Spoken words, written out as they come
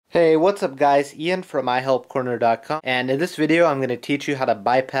Hey, what's up guys? Ian from iHelpCorner.com, and in this video I'm going to teach you how to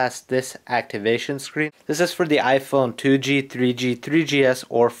bypass this activation screen. This is for the iPhone 2G, 3G, 3GS,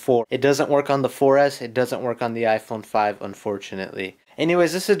 or 4. It doesn't work on the 4S, it doesn't work on the iPhone 5 unfortunately.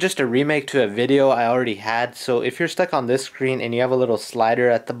 Anyways, this is just a remake to a video I already had, so if you're stuck on this screen and you have a little slider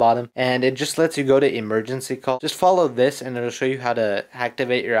at the bottom and it just lets you go to emergency call, just follow this and it'll show you how to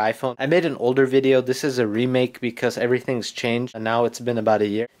activate your iPhone. I made an older video. This is a remake because everything's changed and now it's been about a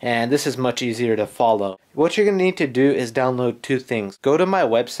year, and this is much easier to follow. What you're going to need to do is download two things. Go to my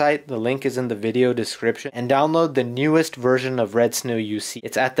website, the link is in the video description, and download the newest version of Red Snow you see.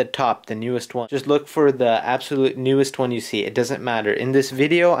 It's at the top, the newest one. Just look for the absolute newest one you see. It doesn't matter. In this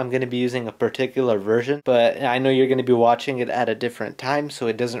video, I'm going to be using a particular version, but I know you're going to be watching it at a different time, so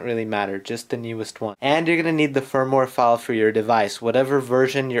it doesn't really matter. Just the newest one. And you're going to need the firmware file for your device, whatever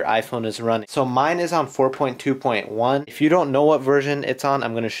version your iPhone is running. So mine is on 4.2.1. If you don't know what version it's on,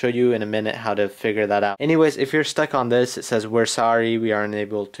 I'm going to show you in a minute how to figure that out. Anyways, if you're stuck on this, it says we're sorry, we are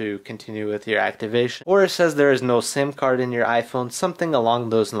unable to continue with your activation. Or it says there is no SIM card in your iPhone, something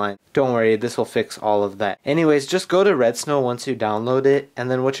along those lines. Don't worry, this will fix all of that. Anyways, just go to Red Snow once you download it, and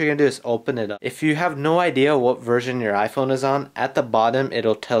then what you're going to do is open it up. If you have no idea what version your iPhone is on, at the bottom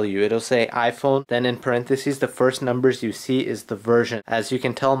it'll tell you. It'll say iPhone, then in parentheses the first numbers you see is the version. As you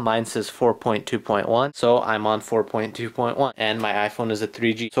can tell, mine says 4.2.1, so I'm on 4.2.1, and my iPhone is a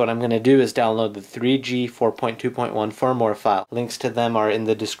 3G. So what I'm going to do is download the 3G 4.2.1 firmware file. Links to them are in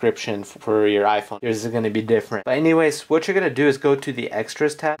the description for your iPhone. Yours is going to be different. But anyways, what you're going to do is go to the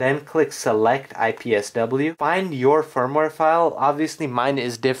Extras tab, then click Select IPSW. Find your firmware file. Obviously mine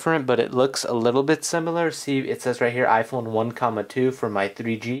is different, but it looks a little bit similar. See, it says right here iPhone 1,2 for my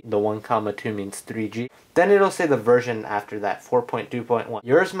 3G. The 1,2 means 3G. Then it'll say the version after that, 4.2.1.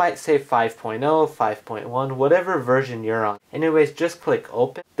 Yours might say 5.0, 5.1, whatever version you're on. Anyways, just click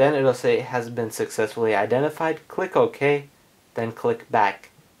open. Then it'll say it has been successfully identified. Click OK, then click back.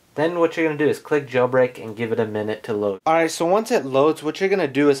 Then what you're going to do is click jailbreak and give it a minute to load. Alright, so once it loads, what you're going to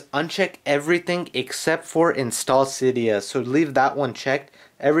do is uncheck everything except for install Cydia. So leave that one checked.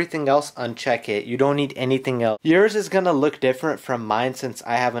 Everything else, uncheck it. You don't need anything else. Yours is going to look different from mine since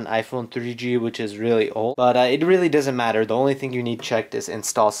I have an iPhone 3G, which is really old. But it really doesn't matter. The only thing you need checked is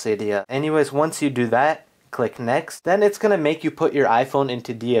install Cydia. Anyways, once you do that, click next. Then it's going to make you put your iPhone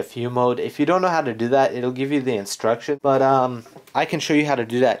into DFU mode. If you don't know how to do that, it'll give you the instruction. But I can show you how to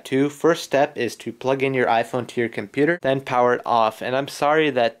do that too. First step is to plug in your iPhone to your computer, then power it off. And I'm sorry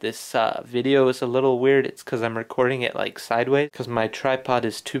that this video is a little weird. It's because I'm recording it like sideways because my tripod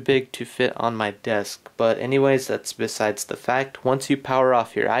is too big to fit on my desk. But anyways, that's besides the fact. Once you power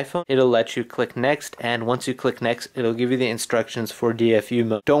off your iPhone, it'll let you click next, and once you click next, it'll give you the instructions for DFU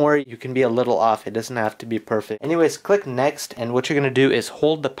mode. Don't worry, you can be a little off. It doesn't have to be perfect. Anyways, click next, and what you're going to do is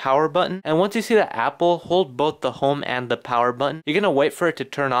hold the power button, and once you see the apple, hold both the home and the power button. You're going to wait for it to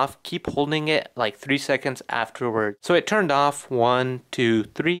turn off. Keep holding it like 3 seconds afterward. So it turned off, 1, 2,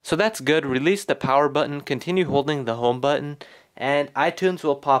 3. So that's good. Release the power button, continue holding the home button, and iTunes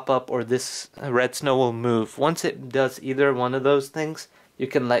will pop up or this Red Snow will move. Once it does either one of those things, you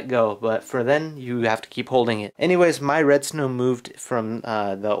can let go, but for then you have to keep holding it. Anyways, my Red Snow moved from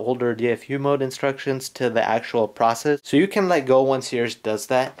the older DFU mode instructions to the actual process, so you can let go once yours does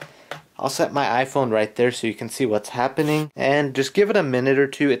that. I'll set my iPhone right there so you can see what's happening, and just give it a minute or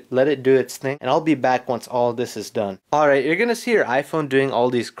two, let it do its thing, and I'll be back once all this is done. Alright, you're gonna see your iPhone doing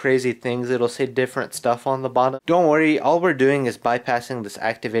all these crazy things. It'll say different stuff on the bottom. Don't worry, all we're doing is bypassing this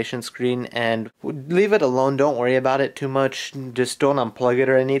activation screen, and leave it alone. Don't worry about it too much. Just don't unplug it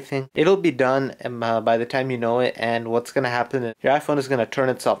or anything. It'll be done by the time you know it, and what's gonna happen is your iPhone is gonna turn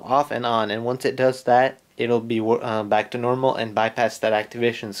itself off and on, and once it does that, it'll be back to normal and bypass that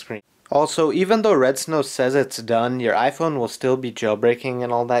activation screen. Also, even though Red Snow says it's done, your iPhone will still be jailbreaking and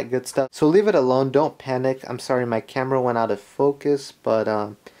all that good stuff. So leave it alone, don't panic. I'm sorry my camera went out of focus, but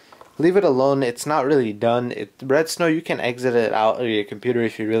leave it alone. It's not really done. Red Snow, you can exit it out of your computer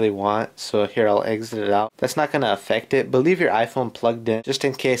if you really want. So here, I'll exit it out. That's not going to affect it, but leave your iPhone plugged in just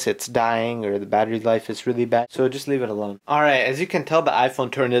in case it's dying or the battery life is really bad. So just leave it alone. Alright, as you can tell, the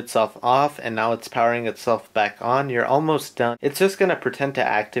iPhone turned itself off and now it's powering itself back on. You're almost done. It's just going to pretend to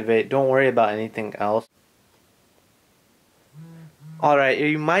activate. Don't worry about anything else. Alright,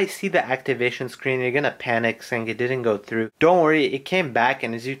 you might see the activation screen. You're gonna panic saying it didn't go through. Don't worry, it came back,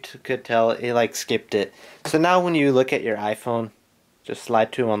 and as you could tell, it like skipped it. So now when you look at your iPhone, just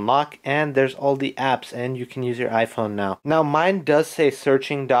slide to unlock, and there's all the apps, and you can use your iPhone now. Now mine does say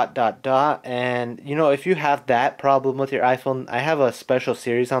searching ... and you know, if you have that problem with your iPhone, I have a special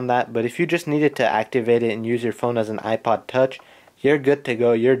series on that. But if you just needed to activate it and use your phone as an iPod Touch, you're good to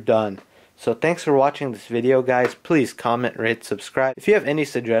go, you're done. So thanks for watching this video, guys. Please comment, rate, subscribe. If you have any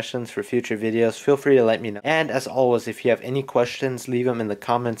suggestions for future videos, feel free to let me know. And as always, if you have any questions, leave them in the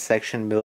comments section below.